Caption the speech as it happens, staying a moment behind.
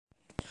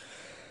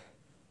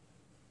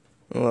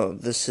Hello,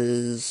 this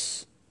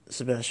is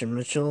Sebastian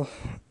Mitchell,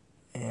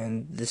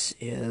 and this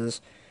is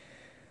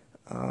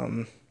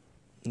the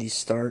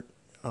start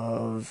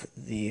of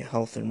the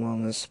Health and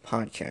Wellness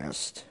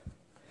podcast.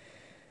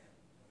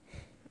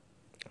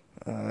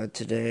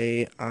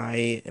 Today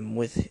I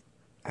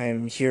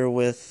am here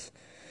with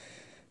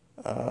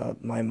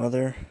my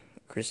mother,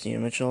 Christina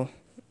Mitchell,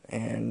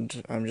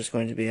 and I'm just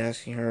going to be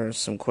asking her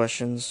some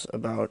questions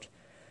about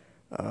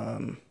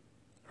her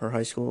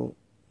high school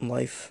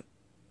life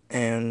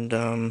and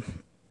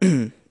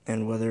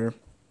and whether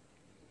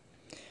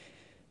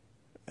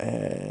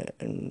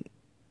and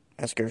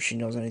ask her if she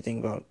knows anything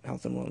about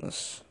health and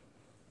wellness.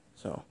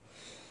 So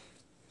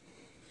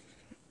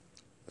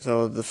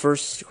the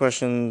first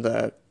question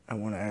that I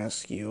want to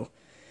ask you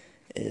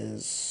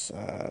is,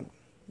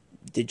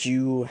 did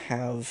you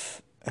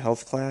have a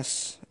health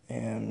class?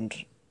 And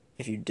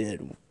if you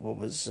did, what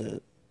was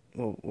it?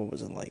 What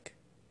was it like?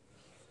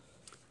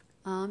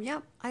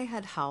 Yep, I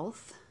had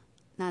health.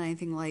 Not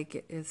anything like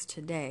it is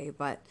today,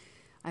 but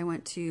I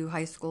went to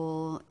high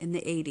school in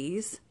the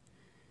 80s.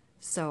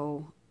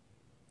 So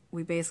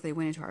we basically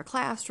went into our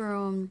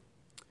classroom,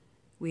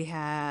 we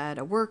had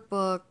a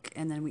workbook,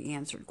 and then we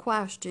answered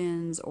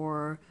questions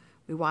or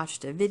we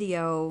watched a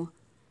video.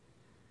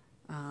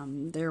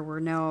 There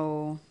were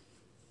no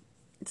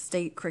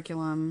state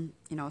curriculum,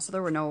 so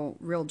there were no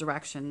real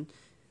direction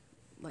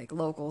like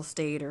local,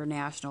 state, or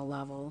national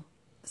level.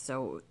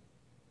 So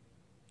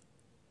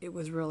it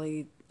was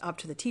really up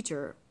to the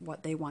teacher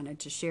what they wanted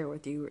to share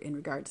with you in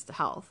regards to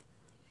health.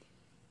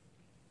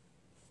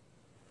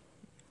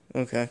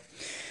 Okay.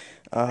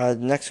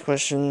 Next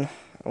question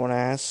I want to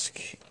ask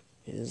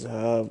is,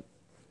 what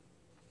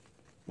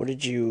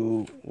did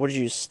you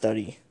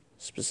study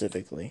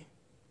specifically?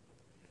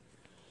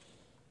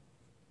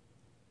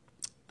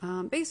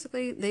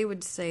 Basically, they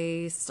would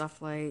say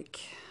stuff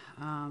like,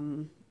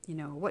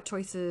 what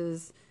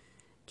choices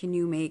can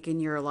you make in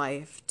your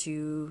life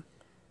to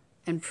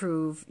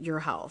improve your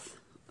health?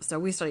 So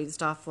we studied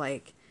stuff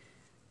like,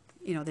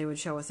 they would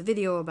show us a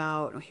video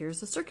about, here's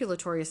the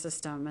circulatory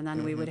system, and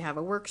then we would have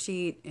a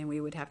worksheet and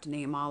we would have to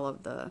name all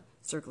of the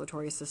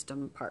circulatory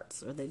system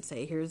parts. Or they'd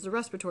say, here's the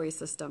respiratory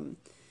system,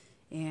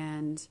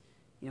 and,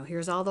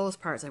 here's all those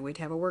parts. And we'd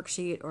have a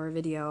worksheet or a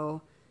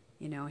video,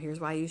 here's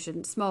why you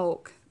shouldn't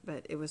smoke.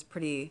 But it was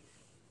pretty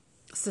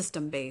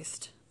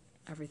system-based,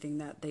 everything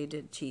that they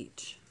did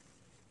teach.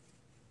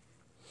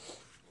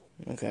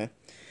 Okay.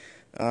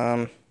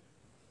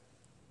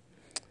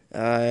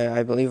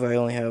 I believe I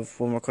only have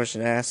one more question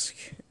to ask,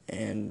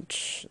 and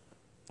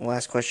the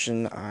last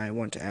question I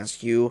want to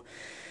ask you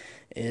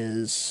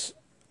is,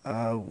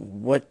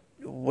 what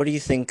do you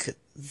think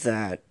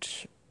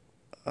that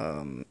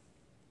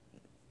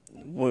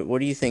what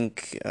do you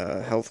think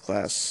health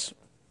class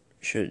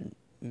should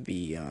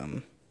be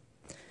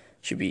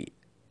should be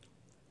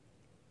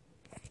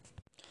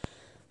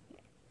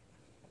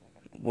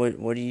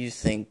what do you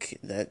think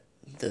that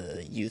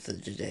the youth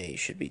of today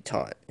should be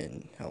taught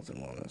in health and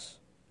wellness?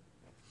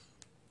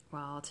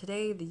 Well,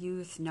 today the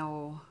youth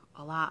know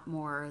a lot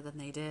more than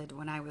they did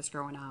when I was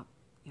growing up.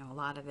 A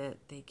lot of it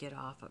they get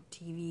off of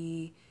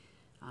TV.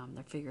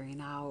 They're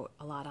figuring out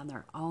a lot on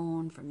their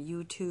own from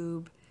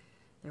YouTube.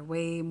 They're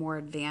way more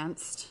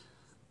advanced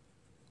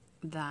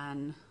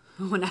than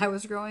when I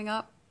was growing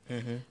up.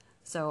 Mm-hmm.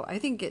 So I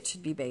think it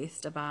should be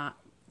based about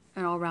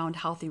around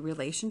healthy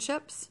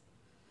relationships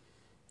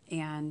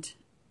and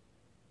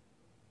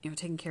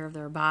taking care of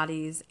their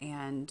bodies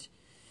and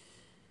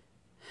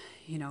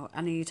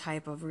any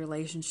type of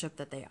relationship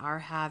that they are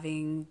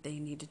having. They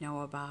need to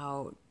know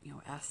about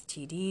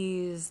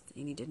STDs.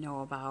 They need to know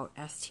about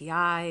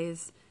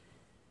STIs,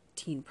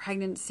 teen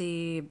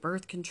pregnancy,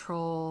 birth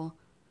control.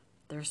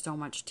 There's so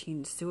much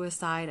teen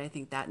suicide. I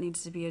think that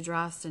needs to be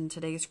addressed in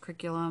today's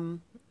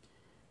curriculum.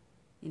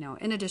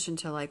 In addition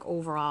to like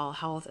overall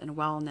health and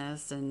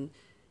wellness and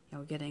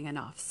getting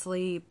enough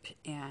sleep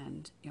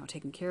and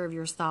taking care of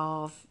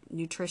yourself,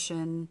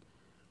 nutrition.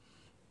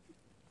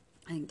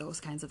 I think those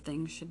kinds of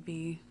things should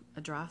be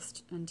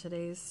addressed in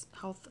today's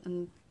health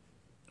and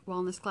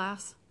wellness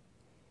class.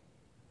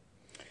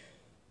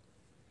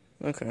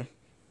 Okay.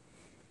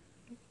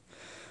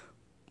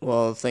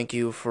 Well, thank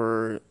you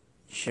for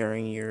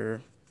sharing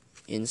your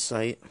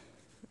insight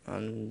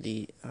on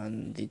the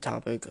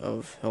topic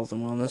of health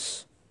and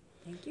wellness.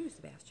 Thank you,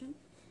 Sebastian.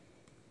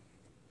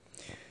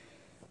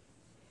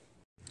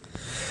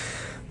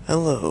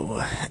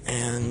 Hello,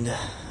 and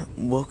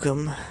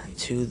welcome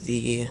to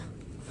the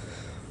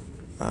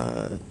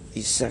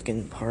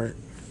second part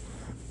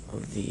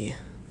of the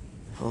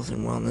health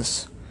and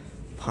wellness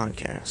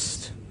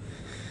podcast.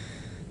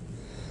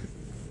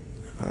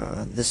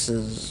 This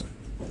is,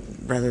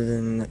 rather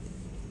than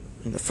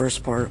the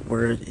first part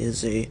where it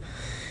is a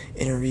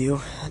interview,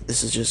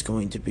 this is just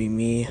going to be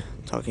me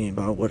talking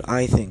about what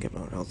I think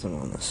about health and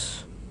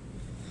wellness.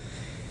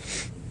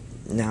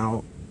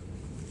 Now,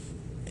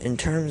 in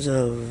terms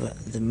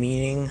of the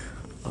meaning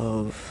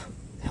of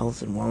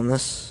health and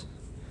wellness,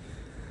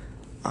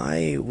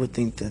 I would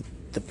think that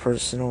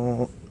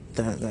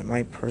that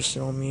my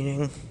personal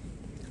meaning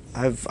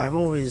I've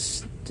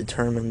always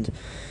determined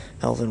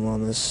health and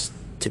wellness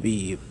to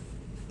be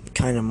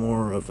kind of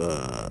more of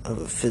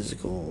a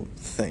physical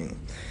thing.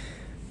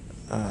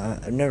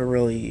 I've never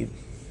really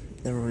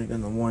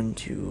been the one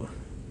to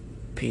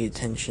pay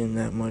attention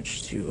that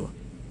much to,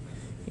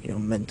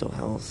 mental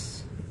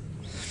health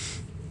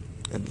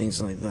and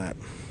things like that.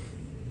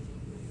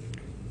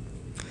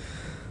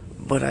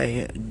 But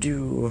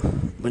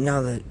but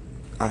now that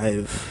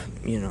I've,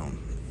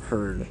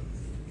 heard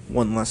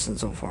one lesson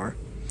so far,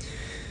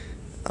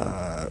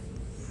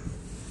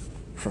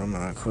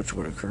 from Coach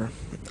Whitaker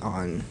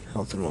on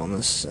health and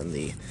wellness and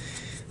the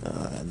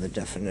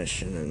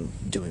definition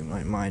and doing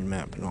my mind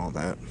map and all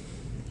that,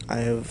 I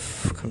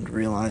have come to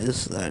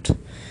realize that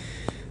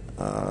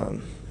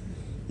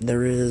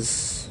there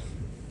is,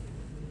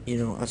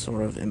 a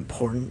sort of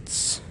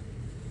importance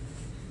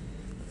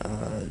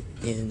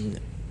in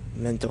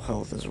mental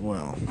health as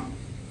well.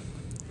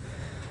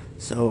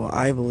 So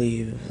I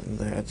believe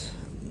that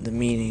the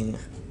meaning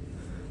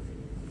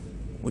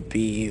would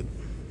be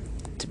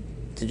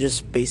to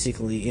just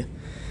basically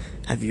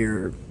have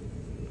your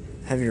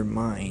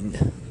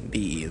mind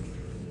be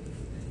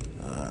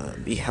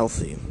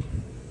healthy,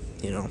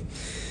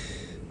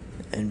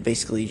 and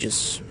basically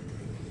just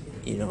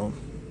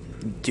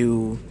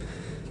do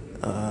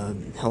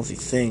healthy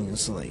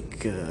things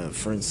like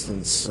for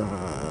instance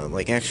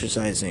like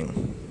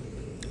exercising.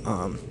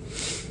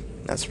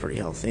 That's pretty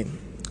healthy.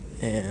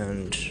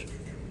 And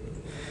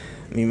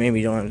I mean, maybe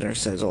you don't have to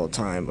exercise all the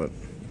time, but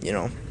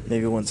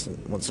maybe once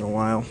in a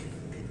while.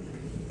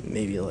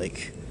 Maybe go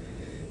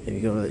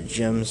to the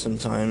gym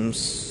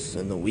sometimes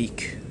in the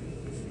week,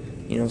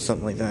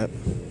 something like that.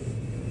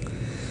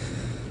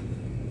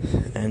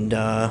 And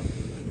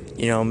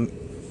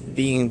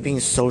being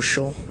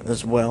social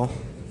as well.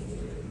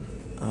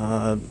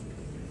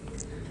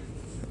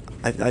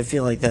 I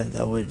feel like that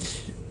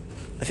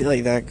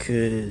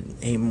could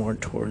aim more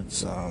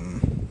towards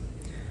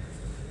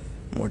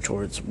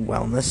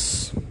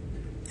wellness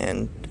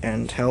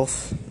and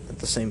health at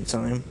the same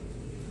time.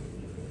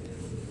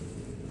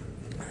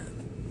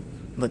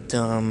 But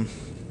and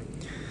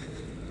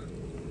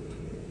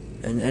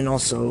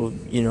also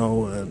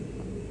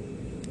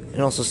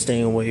and also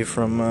staying away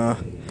from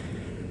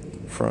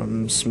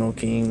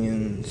smoking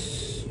and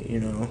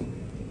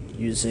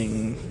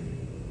using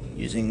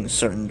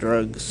certain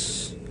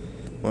drugs.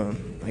 Well,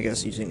 I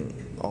guess using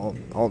all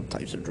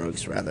types of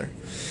drugs rather,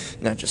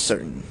 not just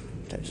certain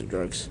types of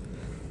drugs.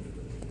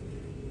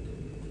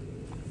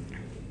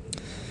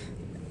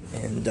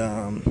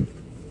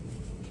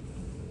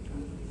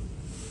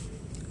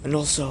 And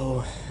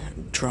also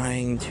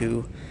trying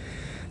to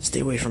stay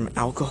away from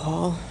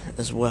alcohol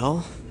as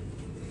well,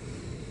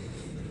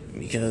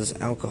 because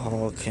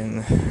alcohol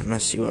can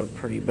mess you up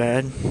pretty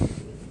bad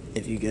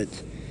if you get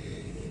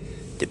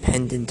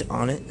dependent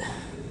on it.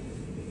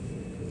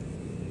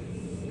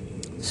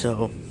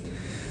 So,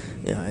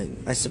 yeah,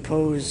 I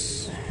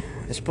suppose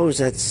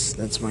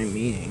that's my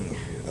meaning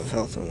of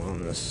health and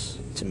wellness,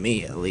 to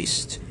me at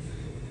least.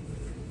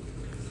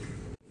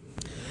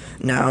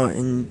 Now,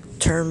 in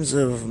terms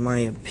of my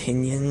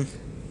opinion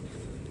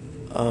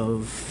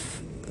of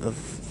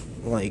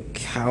like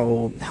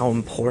how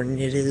important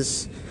it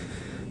is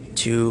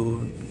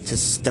to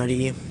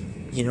study,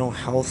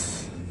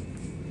 health,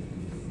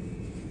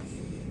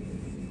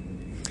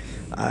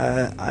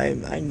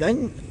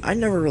 I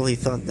never really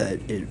thought that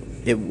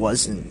it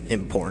wasn't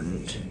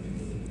important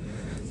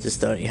to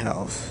study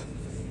health.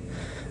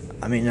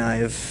 I mean,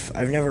 I've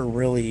never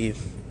really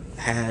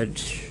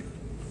had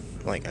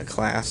like a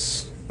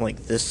class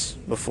like this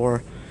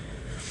before,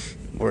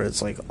 where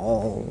it's like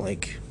all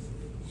like,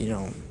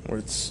 where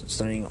it's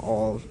studying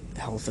all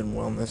health and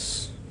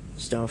wellness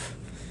stuff.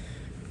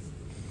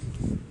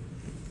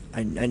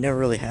 I never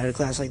really had a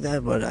class like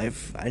that, but I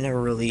never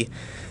really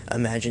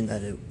imagined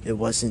that it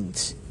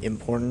wasn't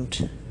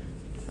important.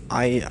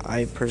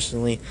 I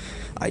personally,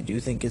 I do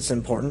think it's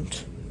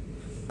important.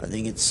 I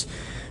think it's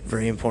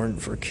very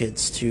important for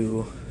kids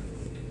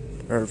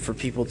or for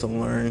people to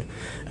learn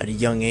at a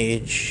young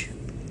age,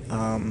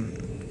 how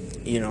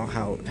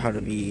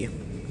to be,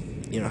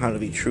 how to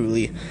be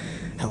truly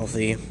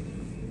healthy,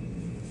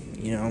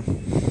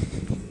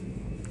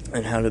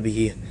 and how to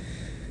be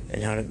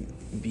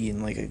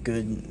in like a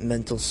good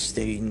mental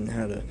state, and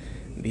how to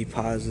be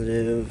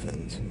positive,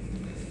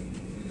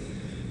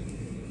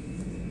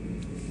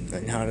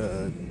 and how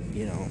to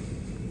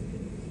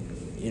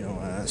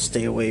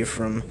stay away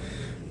from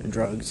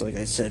drugs, like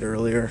I said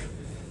earlier,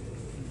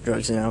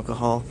 drugs and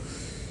alcohol,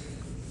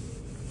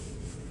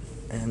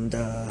 and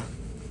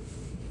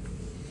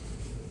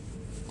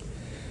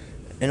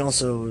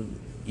also,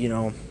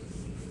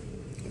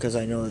 because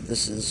I know that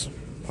this is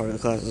part of the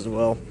class as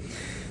well,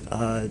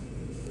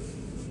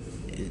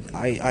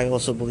 I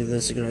also believe that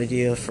it's a good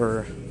idea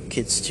for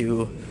kids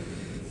to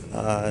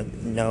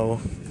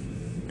know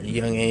at a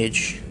young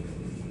age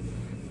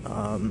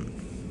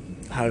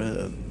how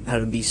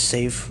to be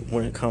safe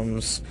when it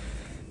comes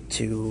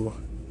to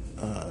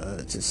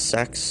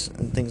sex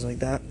and things like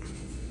that.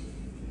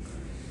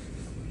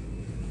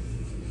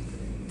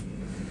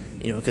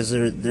 because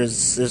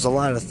there's a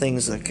lot of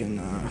things that can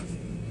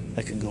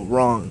go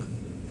wrong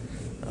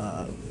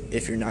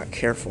if you're not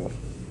careful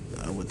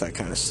with that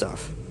kind of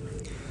stuff,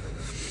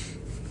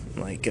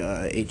 like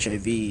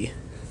HIV,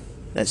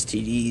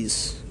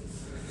 STDs,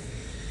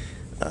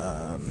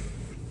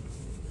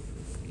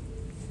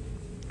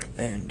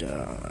 and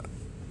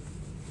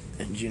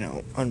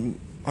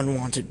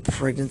unwanted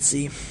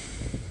pregnancy,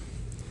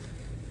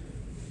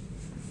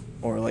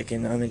 or like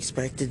an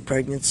unexpected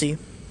pregnancy,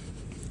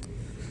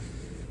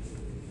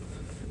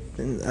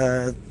 and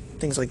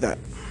things like that.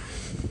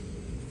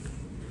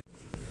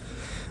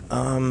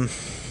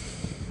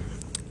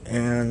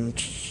 And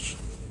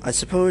I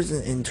suppose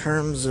in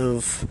terms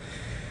of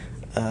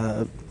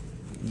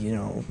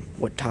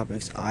what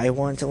topics I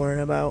want to learn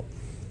about,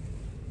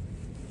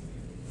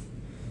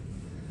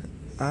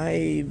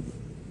 I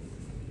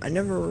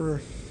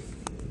never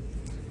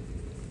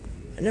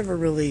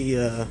really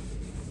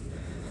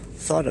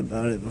thought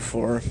about it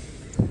before.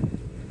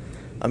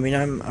 I mean,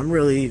 I'm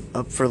really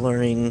up for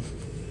learning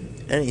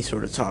any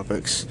sort of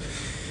topics.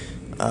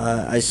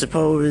 I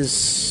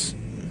suppose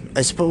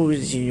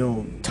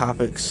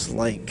topics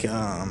like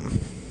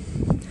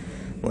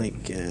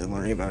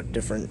learning about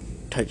different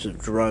types of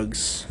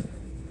drugs,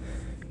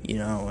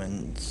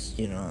 and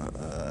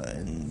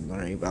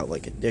learning about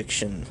like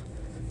addiction,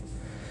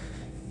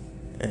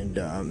 and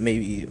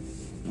maybe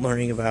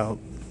learning about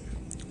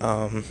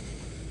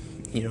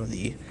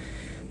the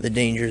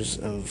dangers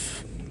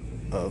of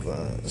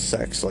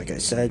sex, like I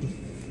said.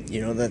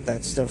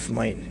 That stuff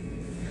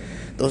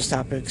those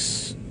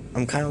topics,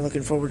 I'm kind of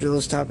looking forward to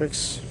those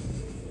topics,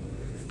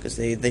 because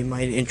they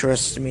might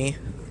interest me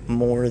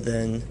more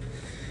than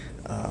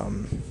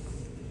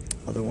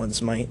other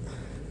ones might.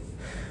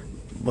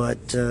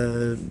 But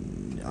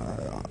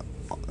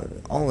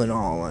all in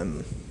all,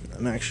 I'm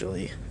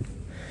actually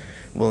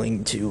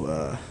willing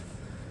to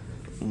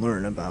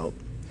learn about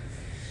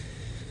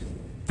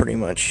pretty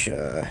much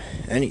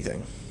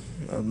anything.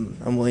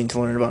 I'm willing to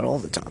learn about all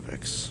the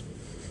topics.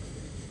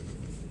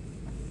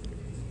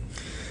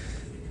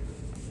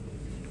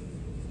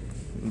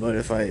 But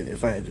if I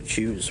had to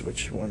choose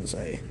which ones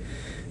I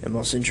am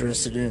most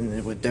interested in,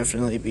 it would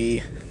definitely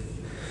be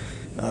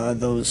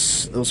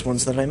those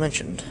ones that I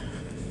mentioned.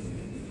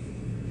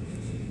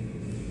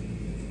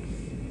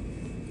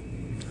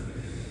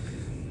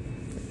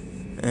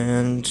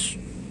 And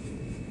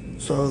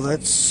so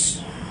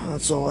that's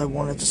all I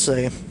wanted to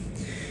say.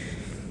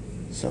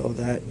 So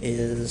that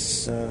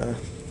is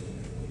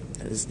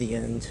the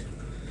end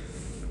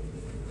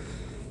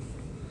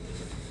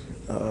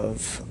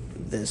of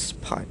this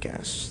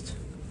podcast.